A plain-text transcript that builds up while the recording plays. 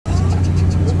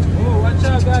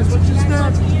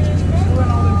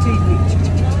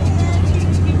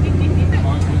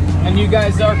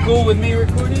guys are cool with me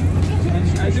recording,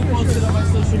 and I do post it on my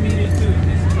social media too.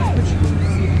 Let's put you to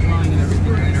see the drawing and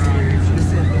everything later on.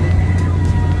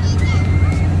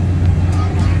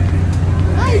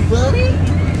 Hi, buddy.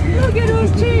 Look at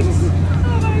those cheeks.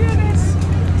 Oh my goodness,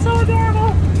 so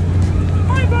adorable.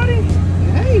 Hi, buddy.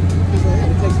 Hey.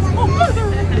 Oh, mother.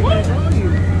 What?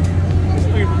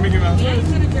 Looking for Mickey Mouse. Yeah, he's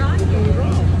gonna draw you.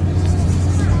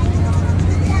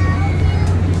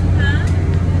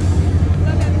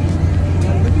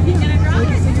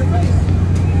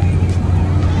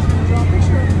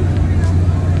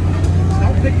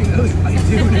 Pick your nose while you're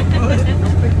doing it, bud.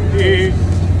 Don't pick your nose.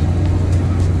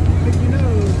 Pick your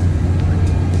nose.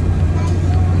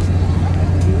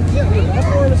 Yeah, look, all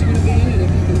four of us are going to be in it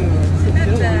if you can sit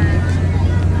still.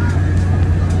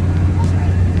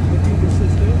 If you can sit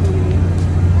still.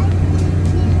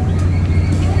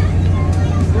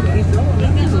 Look, he's drawing.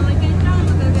 He's gonna only get drawn,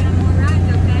 but they're gonna more rides,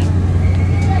 okay?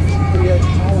 Yeah, it's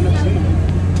tall enough to see.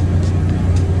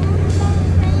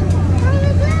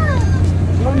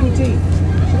 Show them teeth.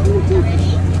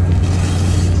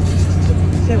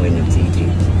 Showing them teeth.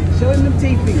 Showing them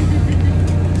teeth.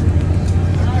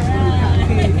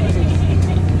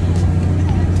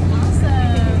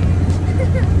 Awesome.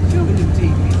 Showing them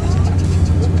teeth.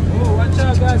 Oh, watch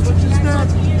out, guys! Watch your step.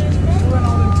 Showing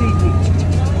all them teeth.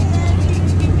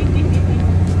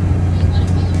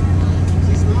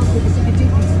 See, smile, look at your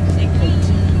teeth.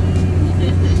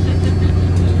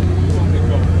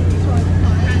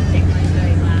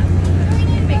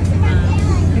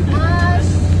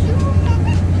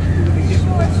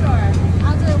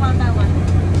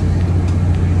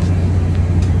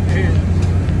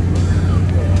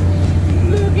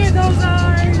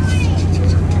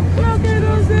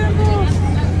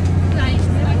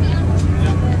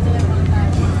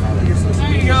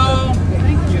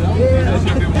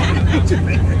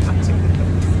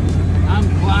 I'm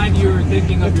glad you were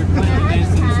thinking of your cleanliness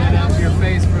and set up your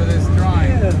face for this drawing.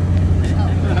 Yeah.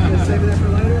 Save that for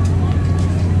later.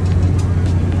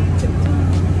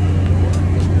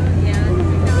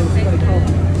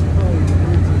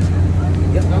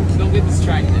 Yep. Don't get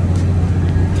distracted.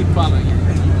 Keep following it.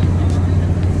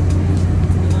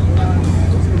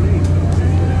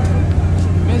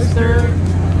 Mr.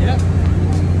 Yep.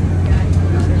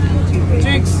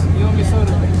 Jinx, you owe me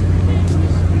soda.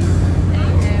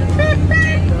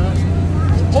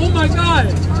 Oh my god!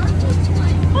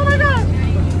 Oh my god!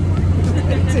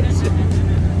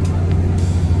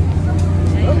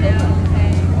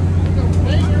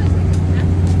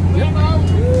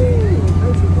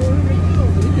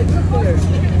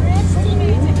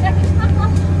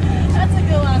 That's a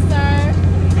good one, sir.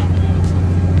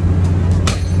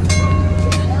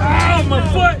 Ow, my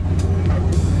foot!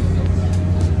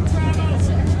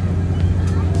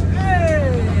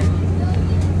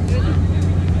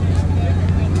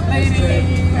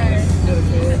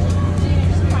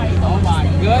 Oh my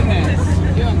goodness,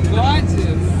 you're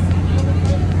gorgeous.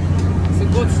 It's a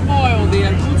good smile,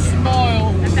 dear. Good smile.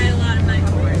 I've had a lot of money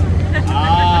for it.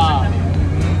 Ah.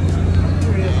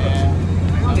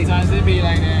 Yeah. Sometimes it be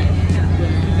like that.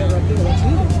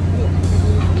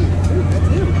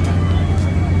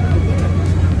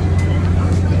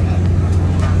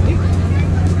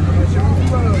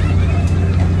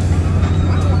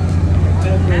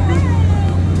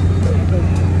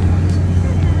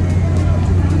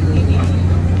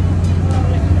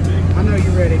 I know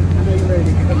you're ready. I know you're ready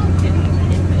to go.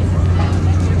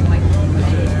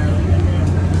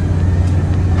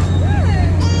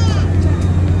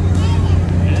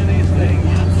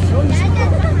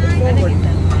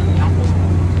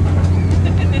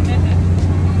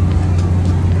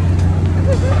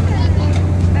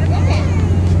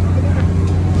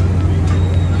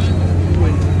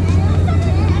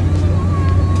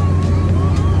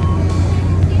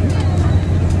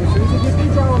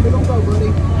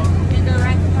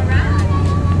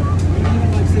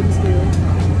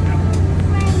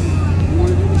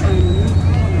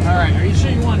 Alright, are you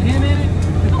sure you want him in it?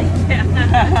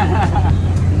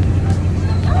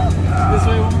 This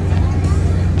way, one more time.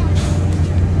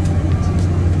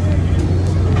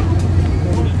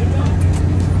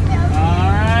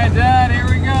 Alright, Dad, here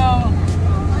we go.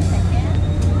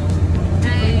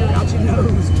 Finger out your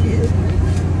nose, kid.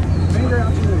 Finger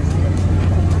out your nose.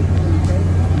 Okay.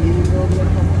 You need to go over there.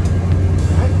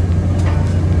 Right.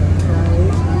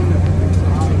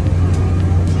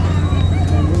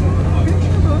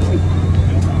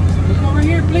 Look over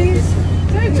here, please.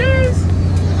 Say cheers.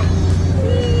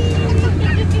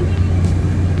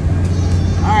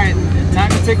 Alright,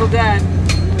 time to tickle Dad.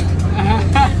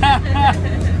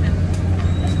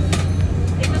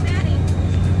 Tickle Daddy.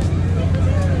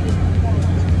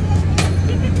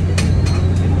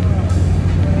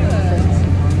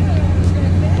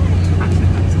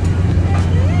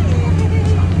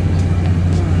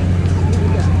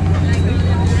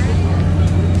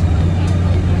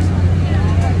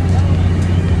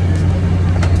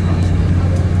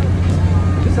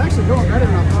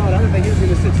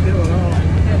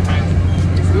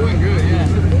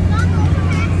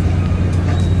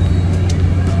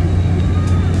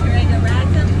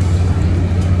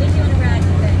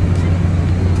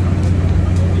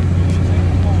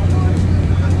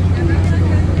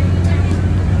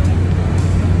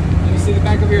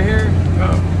 back of your hair?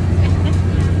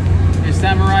 Your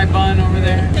samurai bun over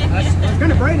there? I was going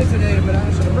to braid it today, but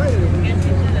I should have braided it.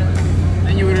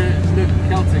 Then you would have looked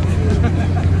Celtic.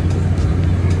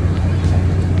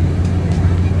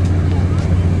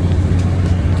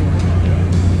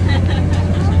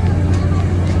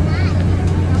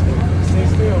 Stay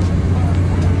still.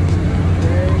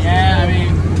 Yeah, I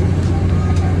mean,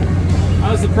 I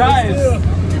was surprised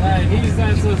that he's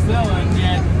not so still and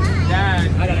yet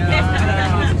Dad. I got a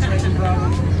concentration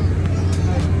problem.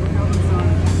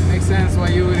 Makes sense why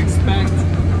you would expect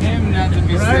him not to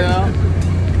be still.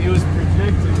 He was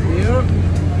projecting. Yep.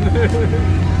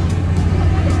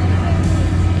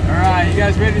 Alright, you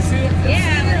guys ready to see it?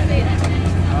 Yeah, let's see it.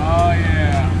 Oh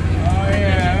yeah. Oh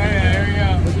yeah. Oh yeah, here we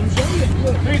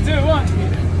go. 3, 2, 1.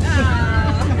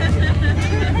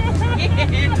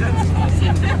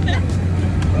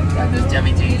 Got this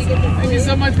chubby cheese. Thank you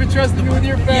so much for trusting me with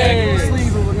your face. Yeah, get the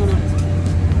sleeve or we're gonna.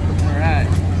 Alright.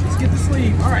 Let's get the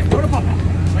sleeve. Alright, go to Papa.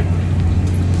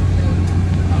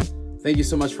 Thank you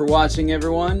so much for watching,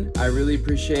 everyone. I really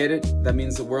appreciate it. That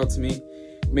means the world to me.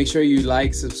 Make sure you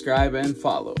like, subscribe, and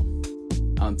follow.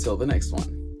 Until the next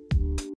one.